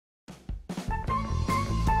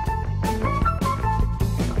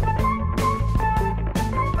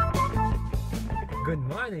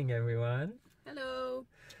morning, everyone. Hello.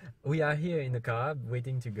 We are here in the car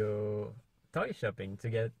waiting to go toy shopping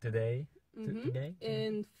today.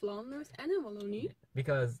 In Flanders and in Wallonie.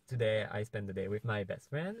 Because today I spend the day with my best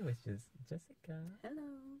friend, which is Jessica. Hello.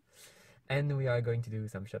 And we are going to do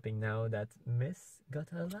some shopping now that Miss got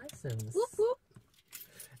her license. Whoop whoop.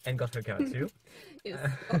 And got her car too. Yes,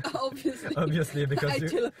 obviously. Obviously, because I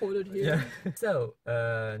teleported here. Yeah. So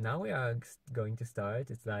now we are going to start.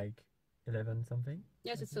 It's like 11 something.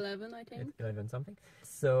 Yes, it's 11, I think. It's 11 something.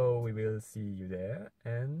 So we will see you there.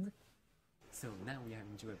 And so now we are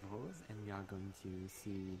in Jouets and we are going to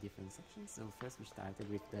see different sections. So first we started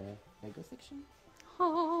with the Lego section.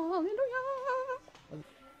 Hallelujah!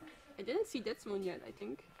 I didn't see that one yet, I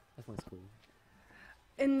think. That one's cool.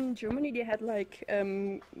 In Germany they had like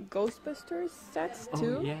Ghostbusters sets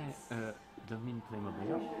too. Oh yeah, don't mean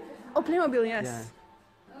Playmobil. Oh, Playmobil, yes.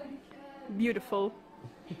 Yeah. Beautiful.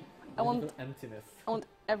 I want emptiness. I want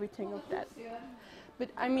everything of that. But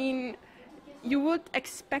I mean, you would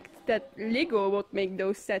expect that Lego would make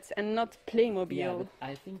those sets and not Playmobil. Yeah, but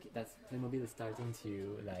I think that Playmobil is starting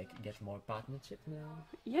to like get more partnership now.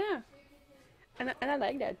 Yeah, and I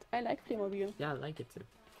like that. I like Playmobil. Yeah, I like it too.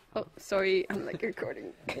 Oh, sorry, I'm like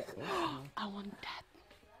recording. Oh. I want that.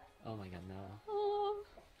 Oh my god, no. Oh,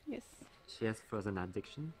 yes. She has frozen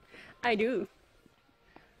addiction. I do.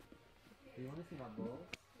 Do you want to see my balls?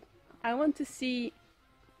 I want to see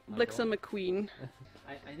Blixen McQueen.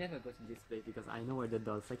 I never go to this place because I know where the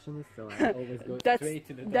doll section is, so I always go straight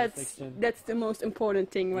to the doll section. That's the most important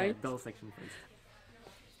thing, right? Yeah, doll section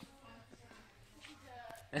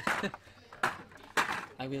first.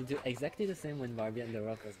 I will do exactly the same when Barbie and the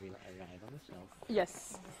Rockers will arrive on the shelf.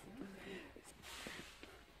 Yes.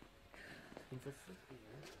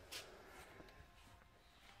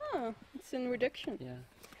 Oh, it's in reduction. Yeah.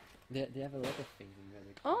 They have a lot of things in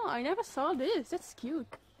reduction. Oh, I never saw this. That's cute.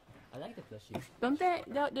 I like the plushies. Don't they?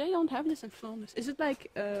 They don't have this in Flanders. Is it like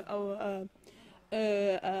a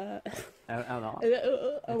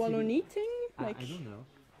Wallonie thing? Like I don't know.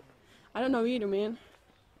 I don't know either, man.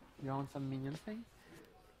 You want some minion thing?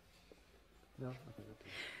 No? Okay.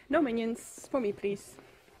 No minions for me, please.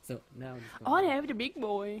 So now. Oh, they have the big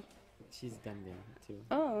boy. She's done there too.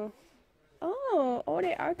 Oh,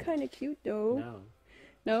 they are kind of cute though.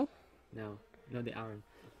 No, they aren't.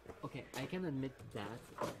 Okay, I can admit that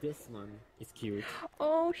this one is cute.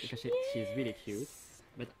 Oh, because she's really cute,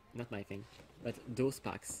 but not my thing. But those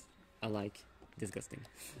packs are like disgusting.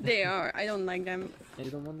 They are. I don't like them. And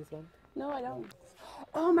you don't want this one? No, I don't.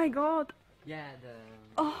 Oh my god. Yeah, the.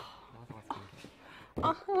 Oh.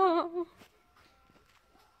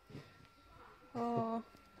 Oh.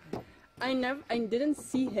 I didn't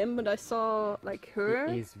see him, but I saw like her.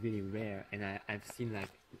 He is really rare, and I've seen like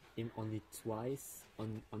him only twice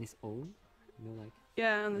on his own. You know, like.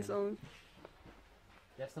 Yeah, on his own.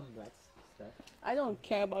 You have some Bratz stuff. I don't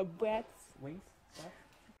care about Bratz. Wings stuff.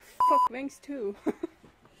 Fuck Wings too.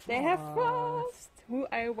 They have Frost, who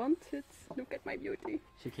I wanted. Look at my beauty.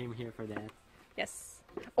 She came here for that. Yes,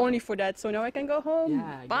 only for that. So now I can go home.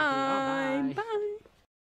 Yeah, bye. Bye.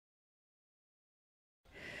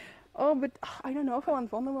 Oh, but I don't know if I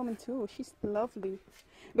want Wonder Woman too. She's lovely.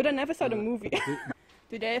 But I never saw the movie.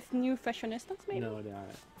 Do they have new fashionistas maybe? No, they are.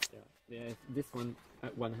 They have this one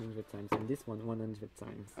 100 times and this one 100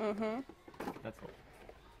 times. That's all.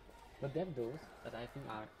 But they have those that I think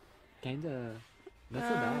are kinda not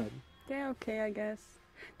so bad. They're okay, I guess.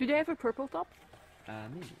 Do they have a purple top?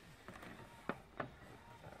 Maybe.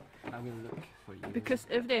 I will look for you. Because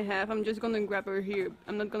if they have, I'm just gonna grab her here.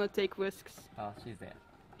 I'm not gonna take risks. Oh, she's there.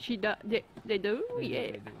 She do. They do?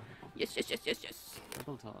 Yeah. They do. Yes.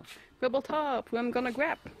 Purple top. Purple top, who I'm gonna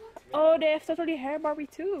grab. Oh, they have totally hair Barbie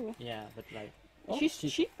too. Yeah, but like... she's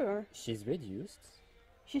cheaper. She's reduced.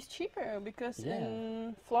 She's cheaper because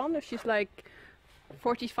in Flanders she's like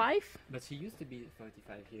 45. But she used to be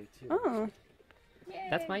 35 here too. Oh. Yay.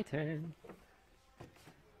 That's my turn.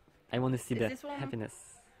 I want to see the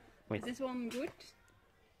happiness. Wait. Is this one good?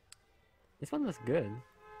 This one was good.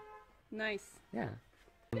 Nice. Yeah.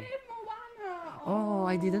 Oh,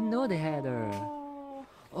 I didn't know they had her.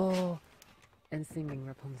 Oh, and singing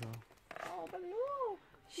Rapunzel. Oh, but no.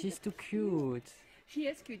 She's too cute. She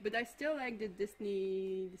is cute, but I still like the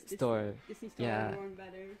Disney store. Disney store one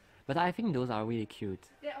better. But I think those are really cute.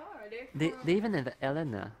 They are. They even have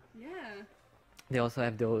Elena. Yeah. They also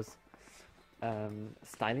have those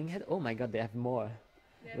styling head. Oh my god, they have more.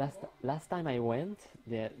 Last time I went,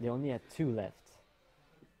 they only had 2 left.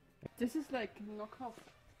 This is like knockoff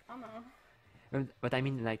Anna. But I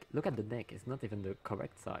mean, like, look at the neck. It's not even the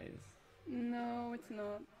correct size. No, it's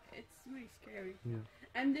not. It's really scary. Yeah.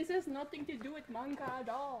 And this has nothing to do with manga at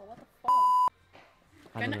all. What the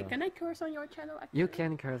fuck? Can I curse on your channel? Actually? You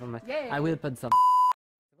can curse on my. Yeah. I will put some.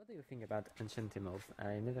 What do you think about Enchantimals?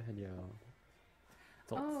 I never heard your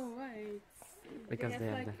thoughts. Oh right. Because they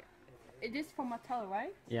have like, it is from Mattel,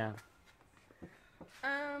 right? Yeah.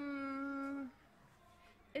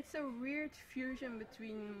 It's a weird fusion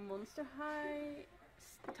between Monster High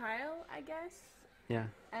style, I guess. Yeah.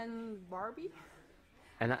 And Barbie.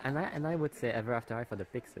 And I would say Ever After High for the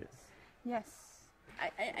Pixels. Yes.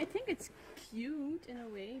 I think it's cute in a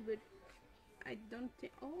way, but I don't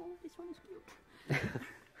think. Oh, this one is cute.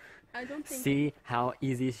 I don't think. See how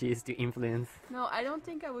easy she is to influence. No, I don't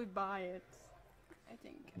think I would buy it. I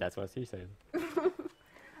think. That's what she said.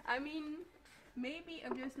 I mean, maybe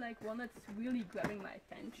I'm just like one that's really grabbing my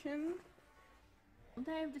attention. Don't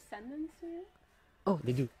I have descendants here? Oh,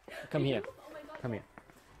 they do. Come here. Oh my god. Come here.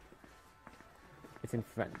 It's in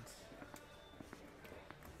front.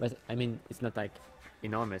 But I mean, it's not like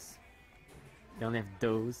enormous. They only have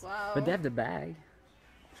those. Wow. But they have the bag.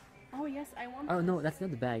 Oh yes, I want. Oh no, that's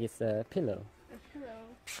not the bag. It's a pillow. a pillow.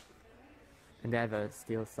 And they have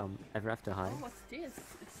still some Ever After High. Oh, what's this?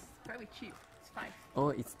 It's very cheap. It's 5. Oh,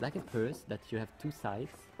 it's like a purse that you have 2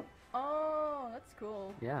 sides. Oh, that's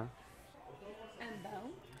cool. Yeah. And Belle?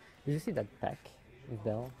 Did you see that pack with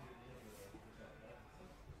Belle?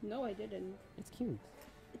 No, I didn't. It's cute.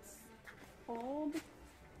 It's old.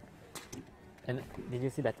 And did you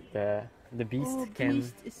see that the beast Oh, can?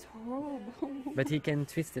 Beast is horrible. But he can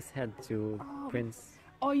twist his head to Prince.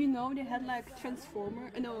 Oh, you know they had like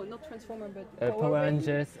Transformer. No, not Transformer, but Power Rangers.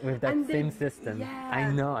 Rangers with that And same they- system. yeah.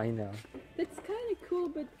 I know. That's kind of cool,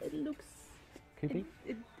 but it looks. Creepy?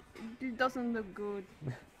 It doesn't look good.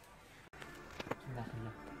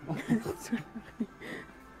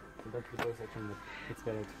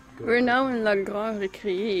 We're now in La Grande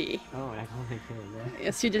Récré. Oh, I don't think so, yeah.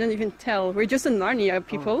 Yes, you didn't even tell. We're just in Narnia,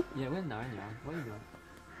 people. Oh, yeah, we're in Narnia. What are you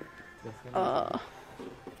doing?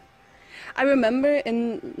 I remember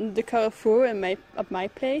in the Carrefour at my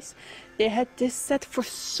place, they had this set for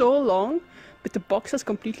so long, but the box was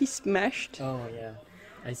completely smashed. Oh, yeah.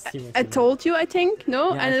 I see what I you mean. told you, I think,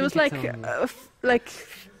 no? Yeah, And I it was think like,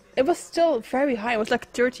 it's it was still very high. It was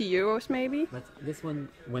like 30 euros maybe. But this one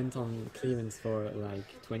went on clearance for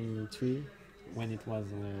like 23 when it was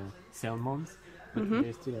sale month. But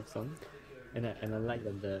they still have some. And I like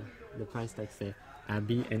that the price tag say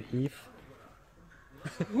Abby and Eve.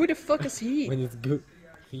 Who the fuck is he? When it's good,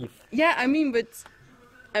 Eve. Yeah, I mean, but...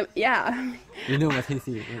 yeah, You know what he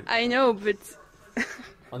sees. I know, but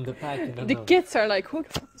On the pack, you don't the know. kids are like, who the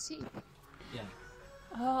fuck is he? Yeah.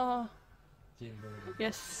 Oh, Jim Burger.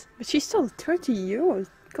 yes. But she's still 30 euros.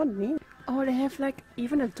 God damn. Oh, they have like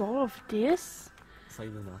even a doll of this? So you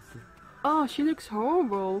don't know. Oh, she looks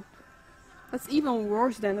horrible. That's even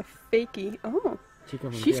worse than a fakie. Oh, Chico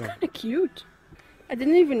she's Vampiro. kind of cute. I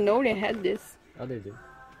didn't even know they had this. Oh, they do.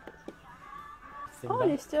 Oh, Simba.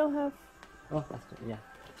 they still have... Oh, that's good. Yeah.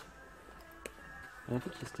 And I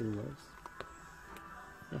think she still works.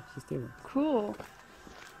 Yeah, she still works. Cool.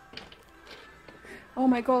 Oh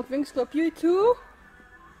my god, Wings Club, you too?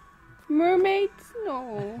 Mermaids?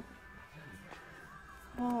 No.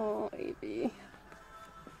 Oh, baby.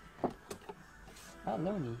 Oh,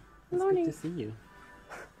 Lonnie. It's Lonnie. good to see you.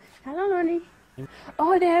 Hello, Lonnie.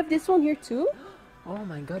 Oh, they have this one here too? Oh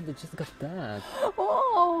my god, they just got that.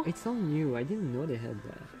 Oh! It's so new. I didn't know they had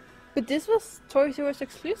that. But this was Toys R Us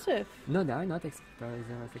exclusive. No, they are not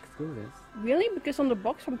exclusives. Really? Because on the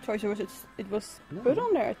box from Toys R Us it was No. put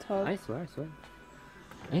on there, I thought. I swear.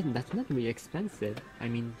 And that's not really expensive. I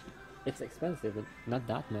mean, it's expensive, but not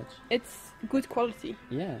that much. It's good quality.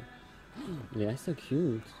 Yeah. Yeah, so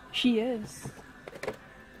cute. She is.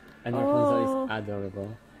 And Rapunzel Oh. is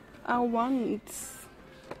adorable. I want.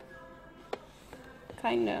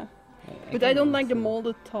 Kinda. But I don't like the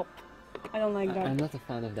molded top. I don't like that. I'm not a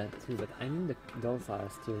fan of that too, but I mean the dolls are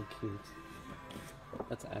still cute.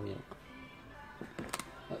 That's Alia.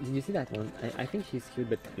 Oh, did you see that one? I think she's cute,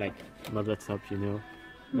 but like modeled top, you know.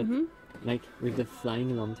 But like with the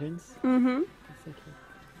flying lanterns. Mm-hmm. It's so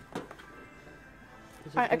cute.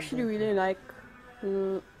 I actually really like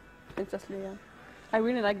Princess Leia. I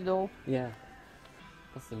really like the doll. Yeah.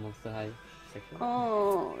 That's the Monster High section.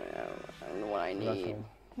 Oh, yeah, I know what I need. Russell.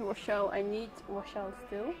 Rochelle, I need Rochelle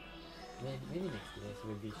still. Maybe next year it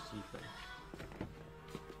will be cheaper.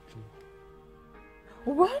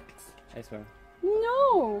 What? I swear.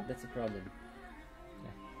 No! That's a problem.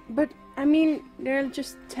 But, I mean, they're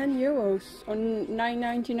just 10 euros on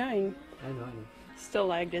 9.99. I know. Still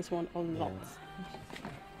like this one a lot.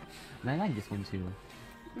 And I like this one too.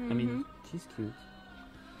 I mean, she's cute.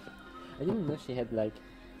 I didn't know she had like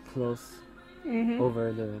clothes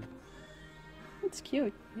over the. It's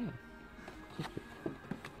cute. Yeah, she's cute.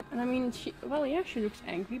 And I mean, she looks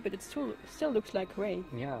angry, but it still looks like Ray.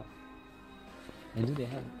 Yeah. And do they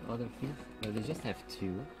have other things? No, they just have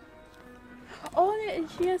 2. Oh,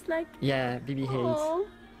 she has like. Yeah, BB Hayes. Oh,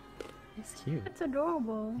 It's cute. that's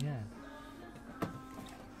adorable. Yeah.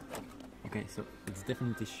 Okay, so it's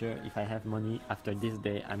definitely sure if I have money after this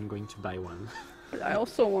day, I'm going to buy one. I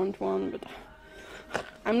also want one, but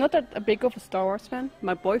I'm not that big of a Star Wars fan.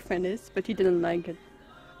 My boyfriend is, but he didn't like it.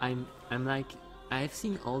 I'm like, I've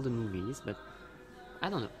seen all the movies, but I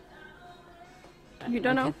don't know. You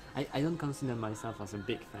don't know? I don't consider myself as a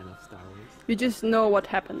big fan of Star Wars. You just know what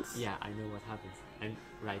happens. Yeah, I know what happens. And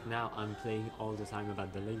right now I'm playing all the time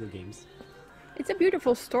about the Lego games. It's a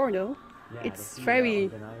beautiful store though. Yeah, It's the very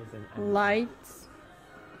organized and light.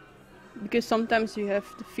 Because sometimes you have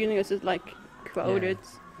the feeling it's just like crowded.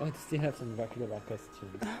 Oh, they still have some regular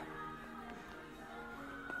costumes.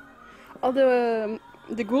 All the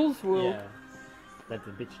ghouls rule. Yeah, that's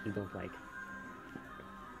the bitch you don't like.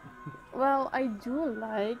 Well, I do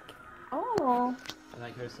like. Oh. I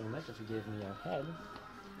like her so much that she gave me a head.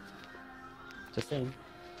 Just saying.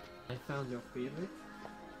 I found your favorite.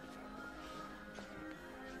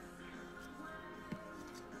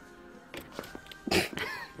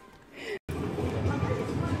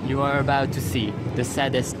 You are about to see the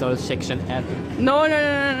saddest toy section ever. No.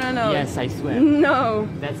 Yes, I swear. No.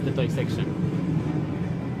 That's the toy section.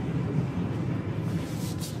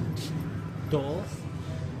 Dolls,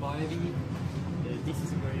 Barbie, This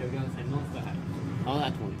Is Where Your Girls and Monster High. All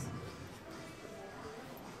at once.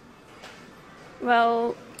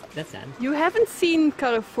 Well, That's sad. you haven't seen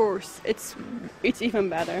Carrefour's. It's even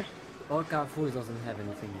better. All Carrefour doesn't have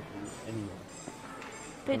anything anymore.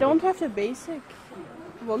 They don't have the basic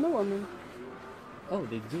Wonder Woman. Oh,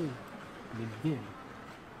 they do. They did.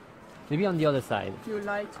 Maybe on the other side. You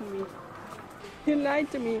lied to me. You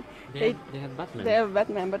lied to me. They have Batman. They have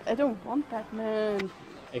Batman, but I don't want Batman.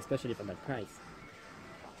 Especially for that price.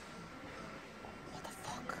 What the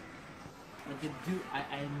fuck? But they do.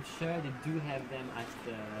 I'm sure they do have them at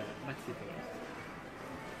the Maxi Fair.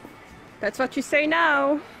 That's what you say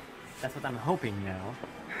now. That's what I'm hoping now.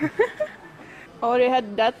 Oh, they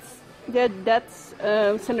had that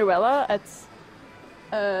Cinderella at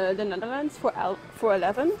the Netherlands for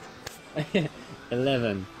 11.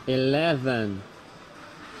 11.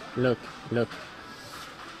 Look.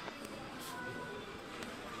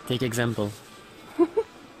 Take example.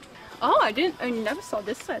 Oh, I never saw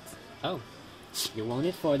this set. Oh, you want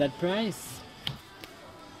it for that price?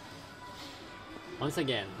 Once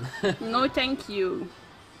again. No, thank you.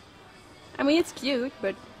 I mean, it's cute,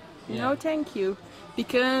 but Yeah. no, thank you,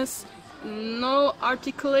 because no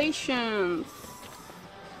articulations.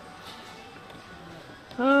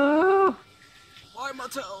 Oh. Why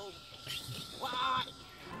Mattel? Why?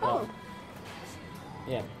 Oh,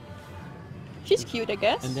 Yeah, she's cute, I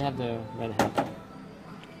guess. and they have the red hat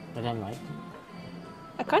that I like.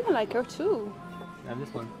 I kind of like her too. I have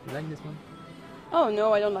this one. You like this one? Oh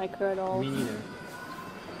no, I don't like her at all. Me neither.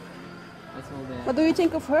 That's all they What have. do you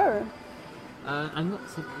think of her? I'm not.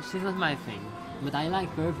 She's not my thing. But I like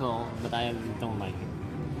purple. But I don't like it.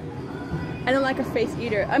 I don't like her face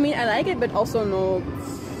either. I mean, I like it, but also no.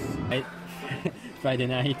 Friday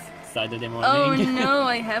night, Saturday morning. Oh no,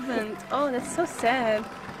 I haven't. Oh, that's so sad.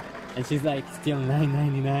 And she's like still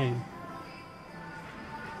 $9.99.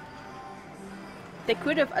 They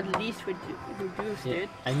could have at least reduced Yeah. it.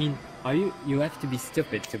 I mean, you have to be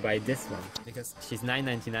stupid to buy this one because she's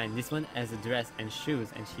 $9.99. This one has a dress and shoes,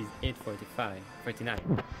 and she's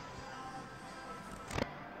 $8.49.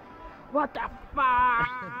 What the fuck?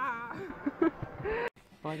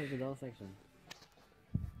 Part of the doll section.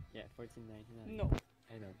 Yeah, $14.99. No.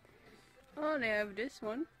 I know. Oh, they have this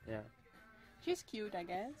one. Yeah. She's cute, I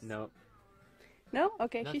guess. No. No?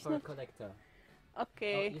 Okay, Not she's for not. a collector.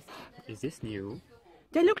 Okay. Is this new?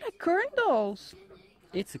 They look like current dolls.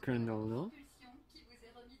 It's a Grande, no?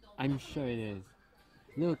 I'm sure it is.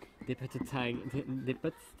 Look, they put a tag. They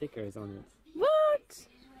put stickers on it. What?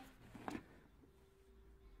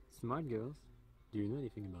 Smart girls. Do you know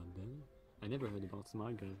anything about them? I never heard about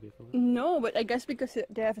smart girls before. No, but I guess because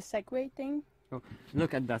they have a Segway thing. Oh,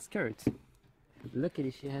 look at that skirt.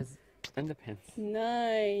 Luckily, she has underpants.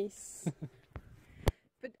 Nice.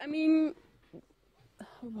 But I mean,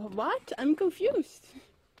 what? I'm confused.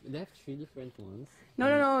 They have 3 different ones. No.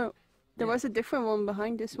 There Yeah. was a different one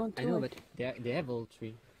behind this one too. I know, but they have all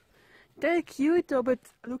 3. They're cute though, but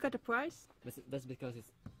look at the price. But that's because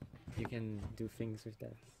you can do things with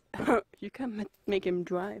that. You can make him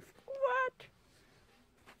drive. What?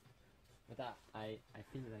 But I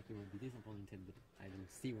feel like you will be disappointed that I don't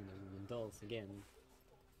see Wonder Woman dolls again.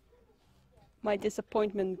 My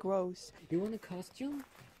disappointment grows. You want a costume?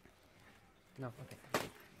 No,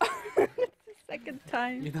 okay. Second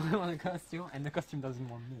time. You don't want a costume, and the costume doesn't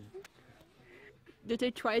want me. Did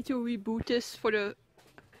they try to reboot this for the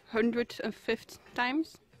 105th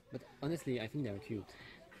times? But honestly, I think they're cute.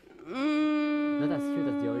 Mm. Not as cute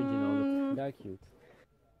as the original, but they're cute.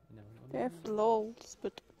 No, They have lols,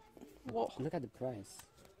 but whoa. Look at the price.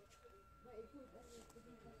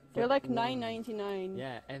 They're like $9.99.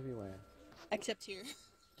 Yeah, everywhere. Except here.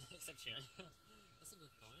 Except here. That's a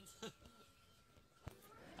good point.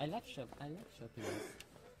 I like shopping.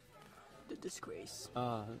 The disgrace.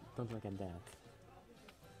 Oh, don't look at that.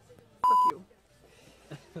 Fuck you.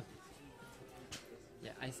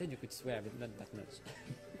 Yeah, I said you could swear, but not that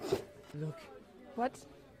much. Look. What?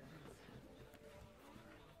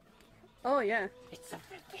 Oh yeah. It's so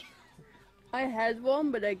pretty. I had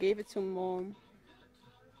one, but I gave it to Mom.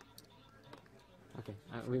 Okay,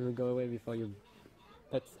 we will go away before you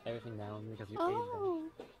put everything down because you ate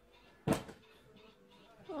them.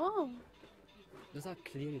 Oh. Those are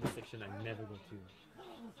clearly the section I never go to.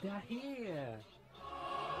 They are here!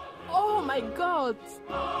 Oh my god!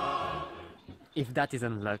 If that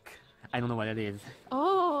isn't luck, I don't know what it is.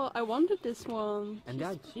 Oh, I wanted this one. And they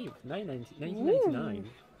are cheap, $19.99.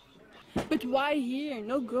 But why here?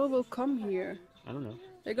 No girl will come here. I don't know.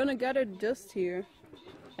 They're gonna gather dust here.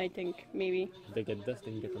 I think, maybe. If they get dust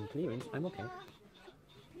and you get on clearance, I'm okay.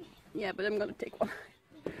 Yeah, but I'm gonna take one.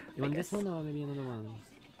 You want this one or maybe another one?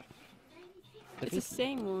 It's the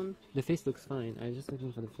same one. The face looks fine. I was just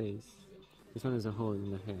looking for the face. This one has a hole in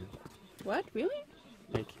the hair. What? Really?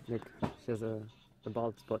 Like, look, she has a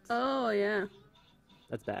bald spot. Oh, yeah.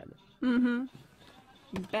 That's bad. Mm-hmm.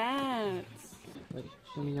 Bad. Wait,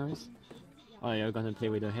 show me yours. Oh, you're gonna play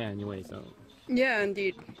with her hair anyway, so... Yeah,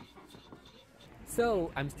 indeed.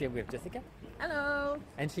 So, I'm still with Jessica. Hello.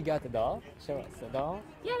 And she got a doll. Show us a doll.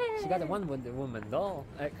 Yay. She got a Wonder Woman doll.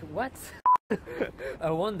 Like, what?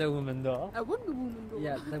 A Wonder Woman doll. A Wonder Woman doll.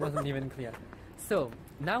 Yeah, that wasn't even clear. So,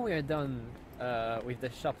 now we are done with the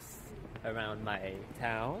shops around my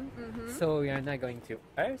town. Mm-hmm. So, we are now going to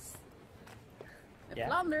Earth. Yeah.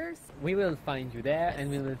 Flanders. We will find you there and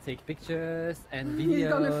we will take pictures and videos. He's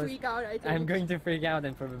gonna freak out, I think. I'm going to freak out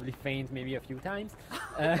and probably faint maybe a few times.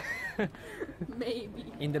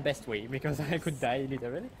 Maybe. In the best way, because I could die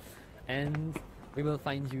literally. And we will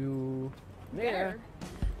find you there.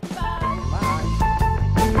 Bye. Bye.